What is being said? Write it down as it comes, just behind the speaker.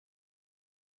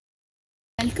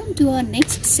Welcome to our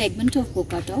next segment of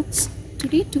Boca Talks.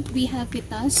 Today we have with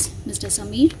us Mr.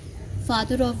 Sameer,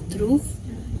 father of Dhruv,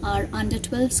 our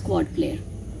under-12 squad player.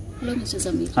 Hello, Mr.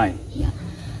 Sameer. Hi. Yeah.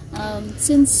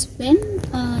 Since when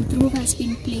Dhruv has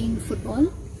been playing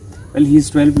football? Well, he's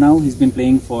 12 now. He's been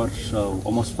playing for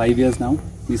almost 5 years now.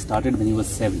 He started when he was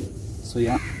 7. So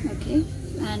yeah. Okay.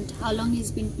 And how long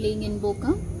he's been playing in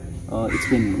Boca? It's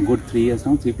been good 3 years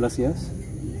now, 3+ years.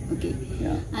 Okay.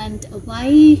 Yeah. And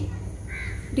why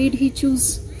did he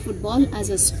choose football as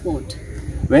a sport?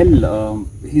 Well,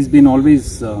 he's been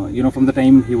always, from the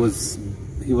time he was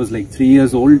like 3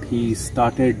 years old, he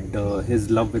started his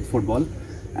love with football,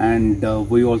 and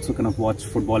we also kind of watch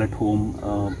football at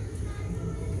home.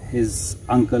 His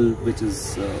uncle,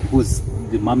 who's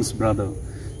the mom's brother,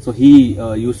 so he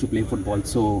used to play football.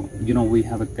 So we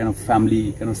have a kind of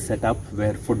family kind of setup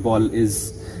where football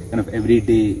is kind of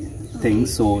everyday thing.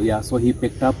 So yeah, so he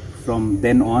picked up from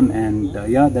then on, and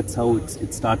that's how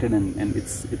it started, and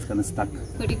it's kind of stuck.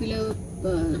 Particular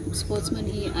sportsman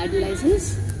he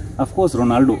idolizes? Of course,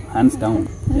 Ronaldo, hands down.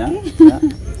 Okay. Yeah.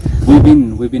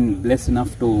 We've been blessed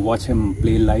enough to watch him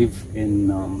play live in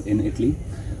Italy,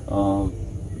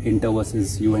 Inter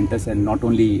versus Juventus, and not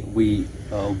only we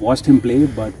watched him play,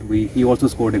 but he also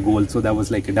scored a goal. So that was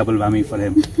like a double whammy for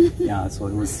him. Yeah, so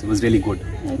it was really good,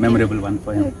 okay. Memorable one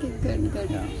for him. Okay,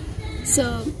 good. Yeah.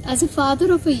 So, as a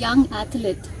father of a young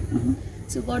athlete,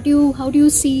 so how do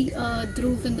you see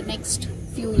Dhruv in the next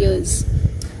few years?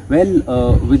 Well,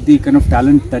 with the kind of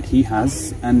talent that he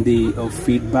has and the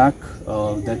feedback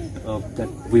that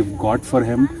we've got for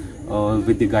him,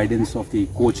 with the guidance of the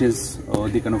coaches,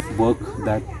 the kind of work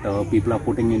that people are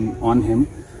putting in on him,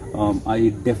 I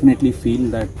definitely feel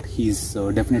that he's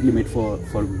definitely made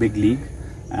for big league,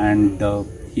 and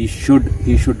he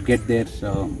should get there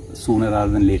sooner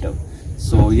rather than later.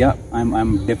 So yeah,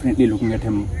 I'm definitely looking at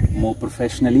him more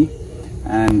professionally,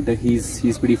 and he's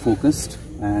pretty focused,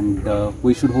 and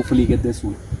we should hopefully get there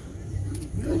soon.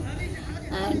 Good.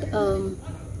 And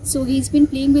so he's been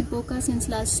playing with Boca since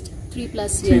last 3+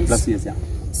 years. 3+ years, yeah.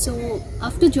 So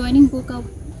after joining Boca,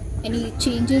 any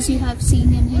changes you have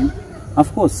seen in him?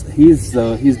 Of course, he's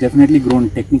definitely grown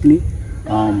technically.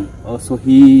 So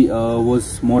he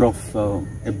was more of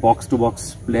a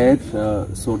box-to-box player,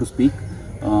 so to speak.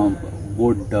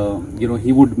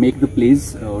 He would make the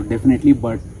plays definitely,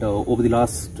 but over the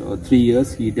last 3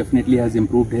 years, he definitely has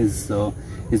improved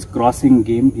his crossing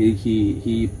game.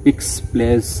 He picks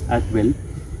players at will,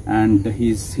 and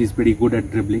he's pretty good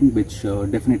at dribbling, which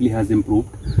definitely has improved.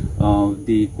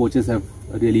 The coaches have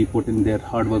really put in their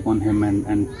hard work on him,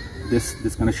 and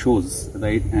this kind of shows,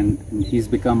 right? And he's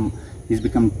become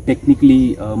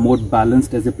technically more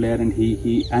balanced as a player, and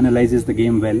he analyzes the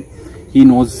game well. He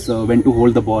knows when to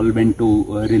hold the ball, when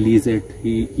to release it.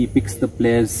 He picks the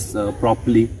players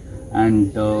properly,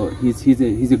 and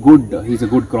he's a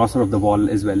good crosser of the ball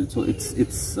as well. So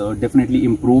it's definitely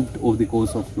improved over the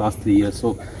course of last 3 years.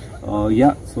 So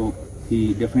yeah, so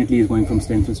he definitely is going from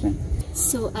strength to strength.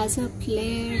 So as a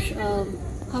player,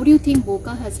 how do you think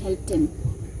Boca has helped him?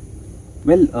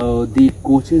 Well, the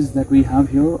coaches that we have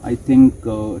here, I think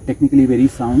technically very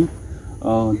sound.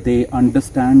 They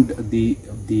understand the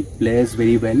players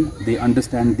very well. They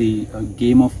understand the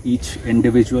game of each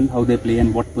individual, how they play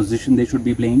and what position they should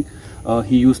be playing.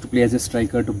 He used to play as a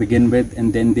striker to begin with,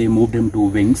 and then they moved him to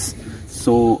wings.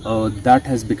 So that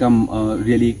has become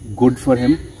really good for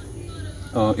him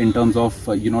in terms of,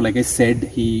 like I said,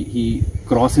 he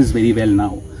crosses very well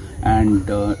now. And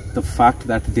the fact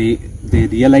that they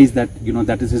realize that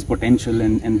that is his potential,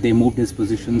 and they moved his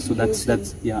position. So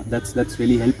that's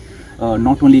really helped.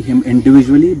 Not only him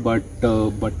individually, but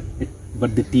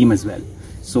the team as well.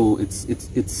 So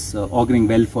it's auguring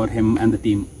well for him and the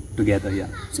team together. Yeah.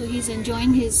 So he's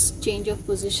enjoying his change of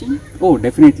position? Oh,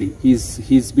 definitely.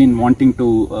 He's been wanting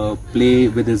to play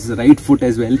with his right foot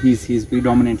as well. He's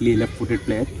predominantly a left-footed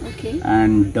player. Okay.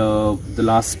 And the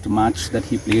last match that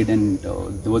he played, and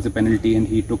there was a penalty, and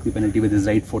he took the penalty with his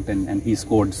right foot, and he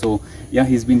scored. So yeah,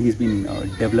 he's been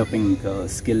developing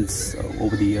skills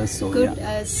over the years. So good,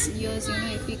 yeah. as years,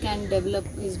 if he can develop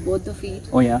his both the feet.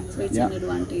 Oh yeah. So it's an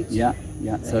advantage. Yeah,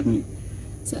 right. Certainly.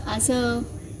 So as a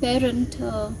parent,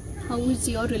 how is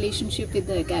your relationship with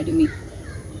the academy?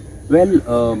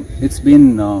 Well, it's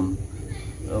been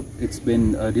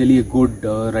really a good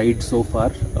ride so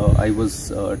far. I was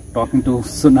talking to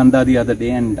Sunanda the other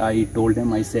day, and I told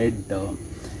him, I said,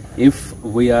 if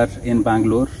we are in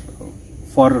Bangalore,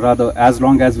 as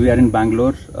long as we are in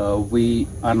Bangalore, we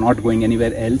are not going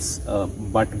anywhere else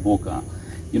but Boca.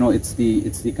 It's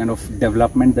the kind of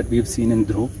development that we've seen in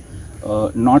Dhruv.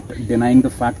 not denying the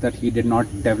fact that he did not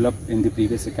develop in the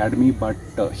previous academy, but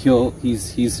here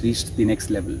he's reached the next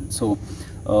level. So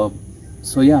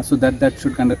yeah, so that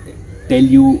should kind of tell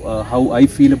you how I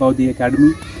feel about the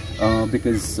academy,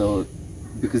 because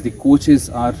the coaches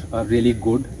are really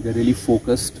good. They're really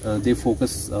focused. They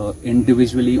focus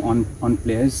individually on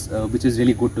players, which is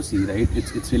really good to see, right?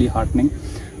 It's really heartening,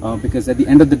 because at the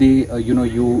end of the day,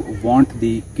 you want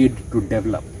the kid to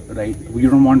develop, right? You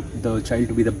don't want the child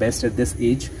to be the best at this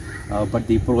age, but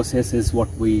the process is what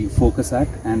we focus at,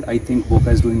 and I think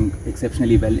Boca is doing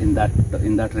exceptionally well in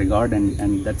that regard,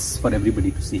 and that's for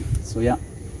everybody to see. So yeah,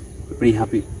 we're pretty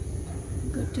happy.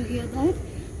 Good to hear that.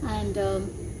 And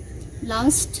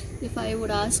last, if I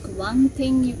would ask one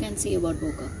thing you can say about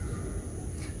Boca.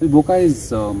 Well, Boca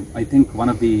is, I think, one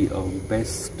of the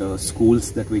best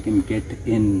schools that we can get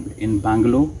in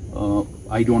Bangalore.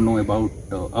 I don't know about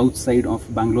outside of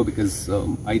Bangalore, because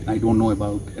I don't know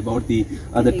about the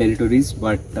other territories.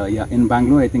 But yeah, in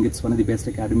Bangalore, I think it's one of the best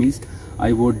academies.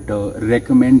 I would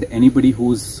recommend anybody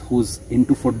who's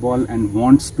into football and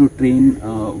wants to train,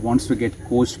 wants to get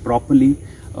coached properly.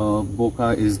 Boca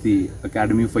is the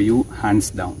academy for you, hands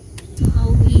down. So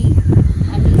how he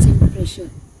handles in pressure?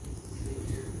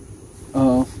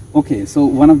 Okay, so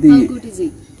one of the... How good is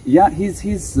he? Yeah,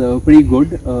 he's pretty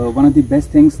good. One of the best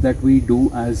things that we do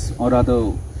as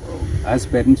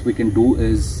parents we can do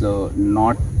is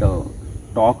not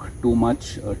talk too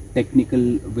much technical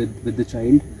with the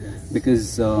child,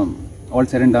 because all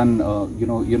said and done,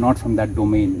 you're not from that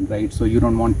domain, right? So you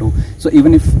don't want to. So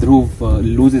even if Dhruv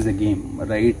loses a game,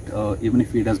 right? Even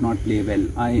if he does not play well,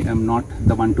 I am not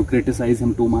the one to criticize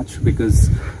him too much, because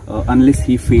unless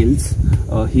he fails,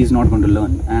 he's not going to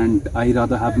learn. And I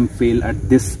rather have him fail at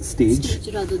this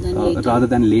stage rather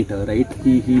than later, right?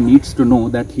 He needs to know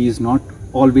that he is not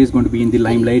always going to be in the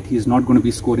limelight. He's not going to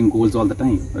be scoring goals all the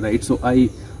time, right? So I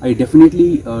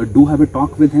definitely do have a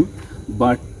talk with him,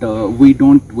 but we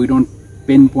don't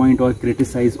pinpoint or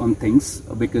criticize on things,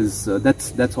 because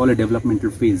that's all a developmental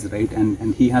phase, right?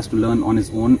 And he has to learn on his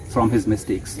own from his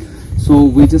mistakes. So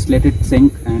we just let it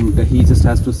sink, and he just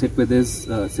has to sit with his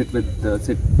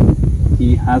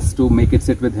he has to make it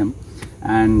sit with him,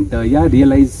 and yeah,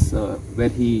 realize where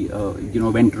he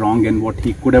went wrong and what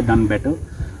he could have done better.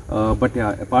 But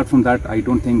yeah, apart from that, I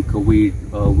don't think we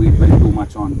dwell too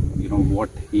much on what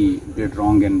he did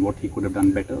wrong and what he could have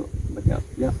done better. But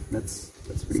yeah, that's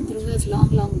pretty much. Dhruv has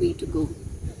long way to go.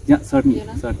 Yeah, certainly,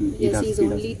 certainly. Yes, he's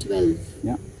only 12.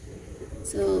 Yeah.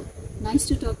 So nice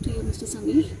to talk to you, Mr.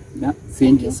 Samir. Yeah,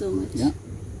 same Thank here. you so much. Yeah,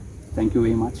 thank you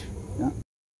very much.